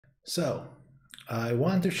So, I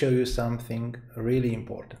want to show you something really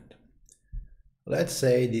important. Let's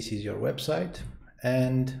say this is your website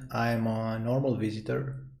and I'm a normal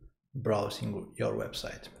visitor browsing your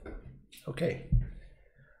website. Okay,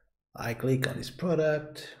 I click on this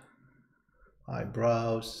product, I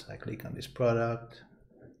browse, I click on this product.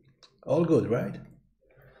 All good, right?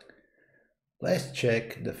 Let's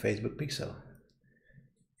check the Facebook pixel.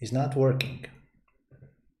 It's not working.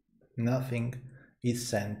 Nothing is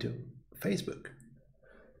sent to Facebook.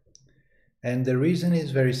 And the reason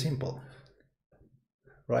is very simple.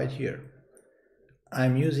 Right here,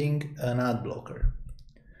 I'm using an ad blocker.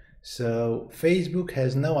 So Facebook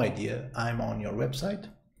has no idea I'm on your website.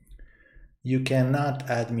 You cannot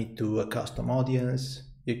add me to a custom audience.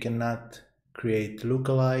 You cannot create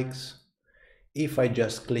lookalikes. If I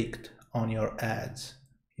just clicked on your ads,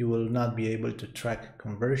 you will not be able to track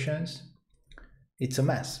conversions. It's a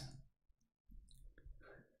mess.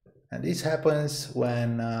 And this happens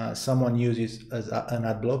when someone uses an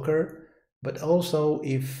ad blocker, but also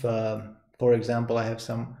if, for example, I have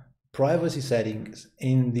some privacy settings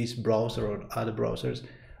in this browser or other browsers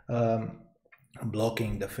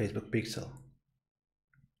blocking the Facebook pixel.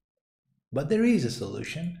 But there is a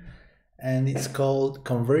solution, and it's called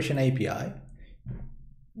Conversion API.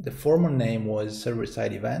 The former name was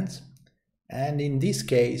server-side events, and in this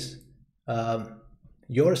case,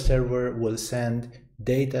 your server will send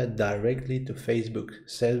data directly to Facebook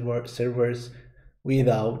servers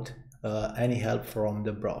without any help from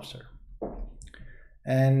the browser.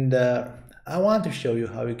 And I want to show you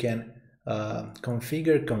how you can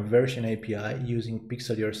configure Conversion API using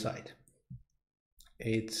PixelYourSite.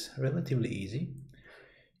 It's relatively easy.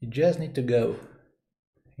 You just need to go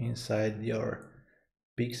inside your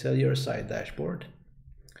PixelYourSite dashboard.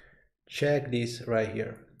 Check this right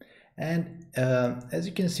here. And as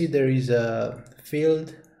you can see, there is a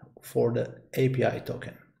field for the API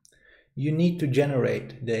token. You need to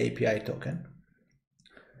generate the API token.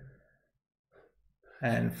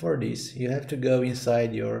 And for this, you have to go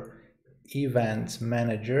inside your Events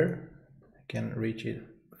Manager. You can reach it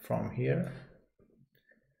from here.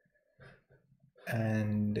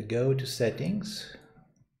 And go to Settings.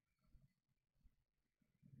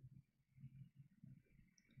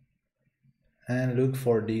 And look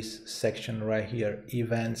for this section right here,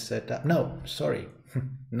 Event Setup. No, sorry,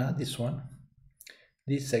 not this one.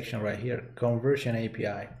 This section right here, Conversion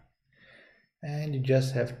API. And you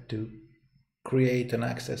just have to create an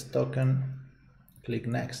access token. Click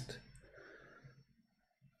Next.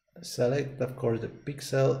 Select, of course, the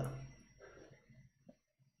pixel.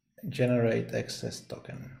 Generate access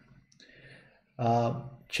token.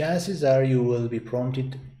 Chances are you will be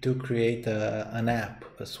prompted to create an app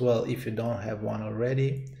as well if you don't have one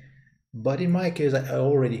already. But in my case, I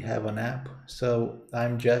already have an app, so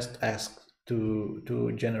I'm just asked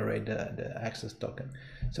to generate the access token.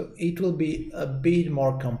 So it will be a bit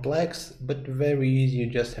more complex, but very easy. You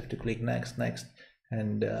just have to click Next, Next,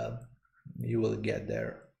 and you will get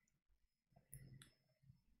there.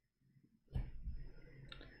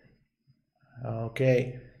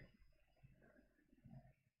 Okay.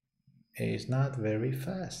 It's not very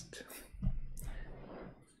fast.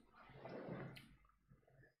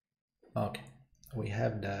 Okay, we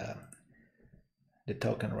have the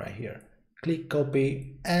token right here. Click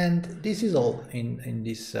copy, and this is all in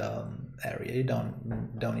this area. You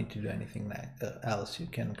don't need to do anything else. You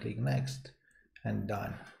can click Next and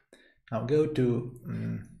done. Now go to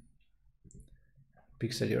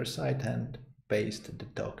PixelYourSite and paste the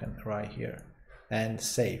token right here and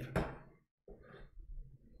save.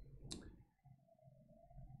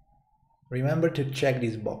 Remember to check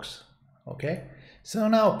this box, okay? So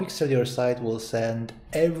now PixelYourSite will send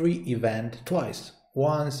every event twice.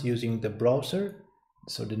 Once using the browser,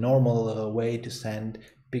 so the normal way to send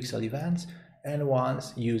pixel events, and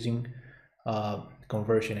once using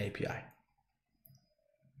Conversion API.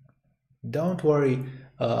 Don't worry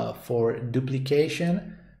for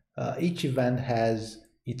duplication. Each event has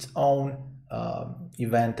its own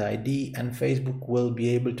event ID, and Facebook will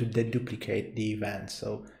be able to deduplicate the event.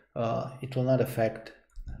 So it will not affect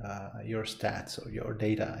your stats or your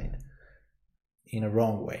data in a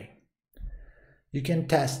wrong way. You can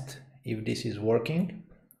test if this is working.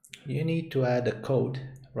 You need to add a code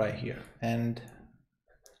right here, and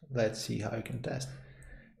let's see how you can test.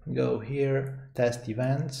 Go here, test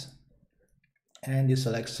events, and you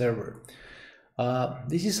select server.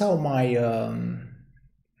 This is how my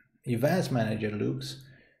events manager looks.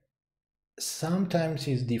 Sometimes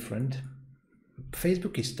it's different.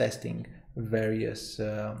 Facebook is testing various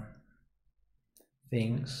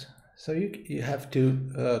things, so you have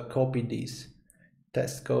to copy this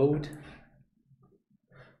test code,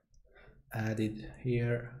 add it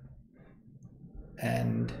here,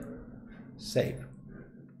 and save.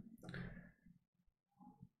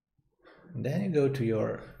 Then you go to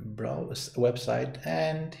your browse website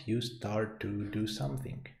and you start to do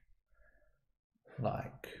something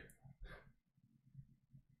like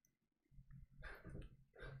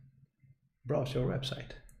browse your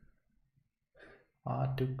website,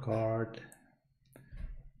 add to cart,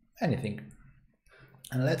 anything,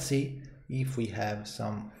 and let's see if we have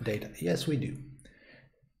some data. Yes, we do.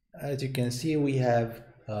 As you can see, we have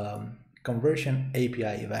conversion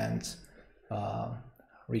API events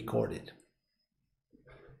recorded.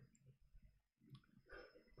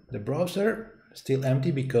 The browser still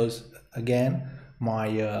empty because again my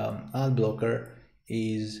ad blocker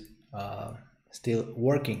is still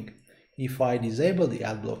working. If I disable the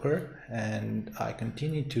ad blocker and I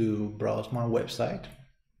continue to browse my website,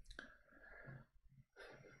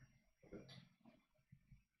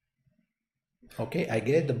 okay, I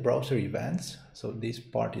get the browser events, so this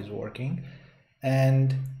part is working,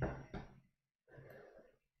 and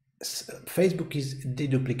Facebook is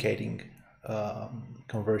deduplicating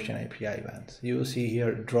conversion API events. You will see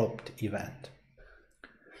here dropped event.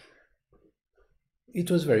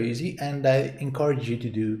 It was very easy, and I encourage you to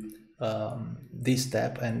do this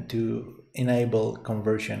step and to enable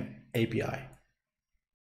conversion API.